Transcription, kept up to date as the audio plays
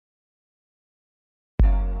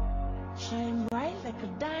Shine bright like a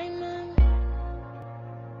diamond.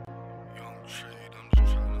 Young trade, I'm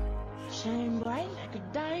just tryna Shine bright like a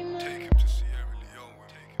diamond. take him to Sierra Leone.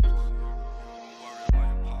 Take him to Sierra Leone. Don't worry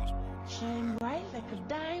about your passport. Shine bright like a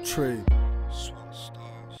diamond. Trade. Swat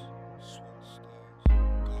stars,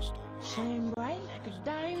 Gusto. Shine bright like a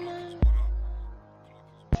diamond.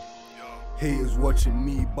 Haters watching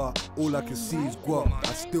me, but all I can see is guap.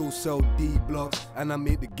 I still sell D blocks, and I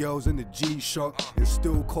make the girls in the G-Shock. It's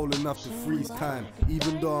still cold enough to freeze time.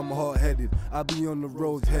 Even though I'm hot-headed, I be on the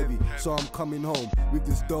roads heavy. So I'm coming home with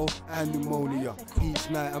this dough and pneumonia. Each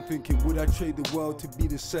night I'm thinking, would I trade the world to be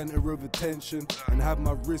the center of attention and have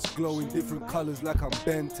my wrist glowing different colors like I'm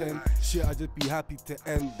Ben 10? Shit, I just be happy to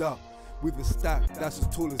end up with a stack that's as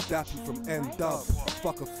tall as Dappy from N-Dub.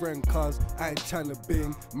 Fuck a friend cuz I ain't tryna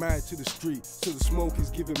bing. Married to the street, so the smoke is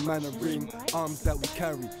giving man a ring. Arms that we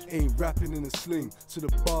carry ain't rapping in a sling, so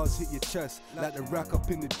the bars hit your chest like the rack up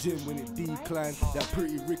in the gym when it decline. That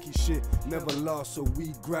pretty Ricky shit never lasts, so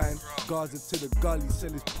we grind. Gaza to the gully,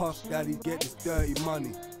 sell his puff daddy, get this dirty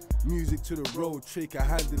money. Music to the road, trick, I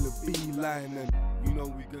handle a beeline, and you know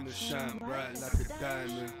we gonna shine bright like a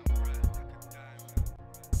diamond.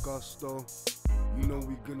 Gusto, you know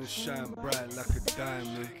we gonna shine bright like a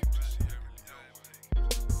diamond.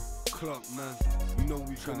 Clock man, you know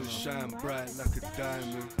we gonna shine bright like a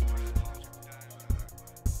diamond.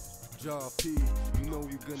 Jar P, you know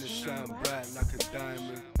we gonna shine bright like a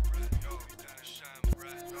diamond.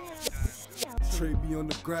 Trey be on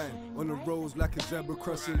the grind, on the roads like a zebra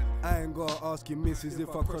crossing. I ain't gotta ask your missus if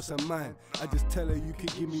I cross her mind. I just tell her you can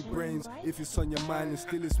give me brains if it's on your mind. And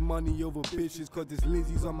still it's money over bitches, cause this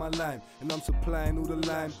Lizzie's on my line. And I'm supplying all the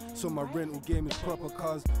lime, so my rental game is proper.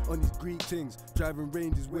 Cause on these Greek things, driving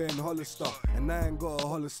ranges wearing Hollister stuff. And I ain't got a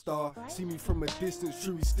Hollister. See me from a distance,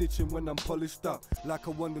 truly stitching when I'm polished up. Like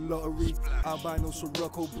I won the lottery, albino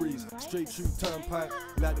Sirocco breeze. Straight through turnpike,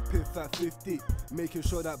 like the pit fat 50. Making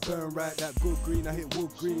sure that burn right, that good green, I hit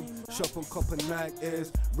wood green. Shop on copper Nike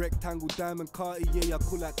Airs, rectangle diamond Cartier, yeah, I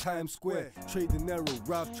call that Times Square. Trading arrow,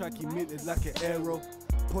 Ralph Tracky minted like an arrow.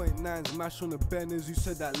 .9s mash on the benders, you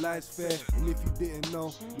said that life's fair. And if you didn't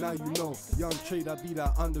know, now you know. Young Trade, I be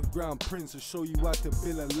that underground prince to show you how to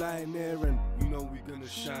build a line there. And you know we gonna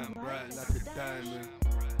shine bright like a diamond.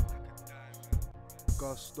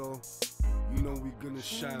 Gusto, you know we gonna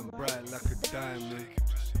shine bright like a diamond.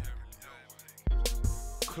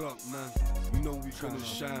 Clock man, you know we gonna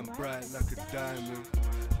shine bright like a diamond.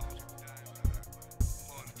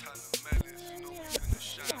 You know we gonna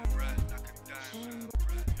shine bright like a diamond.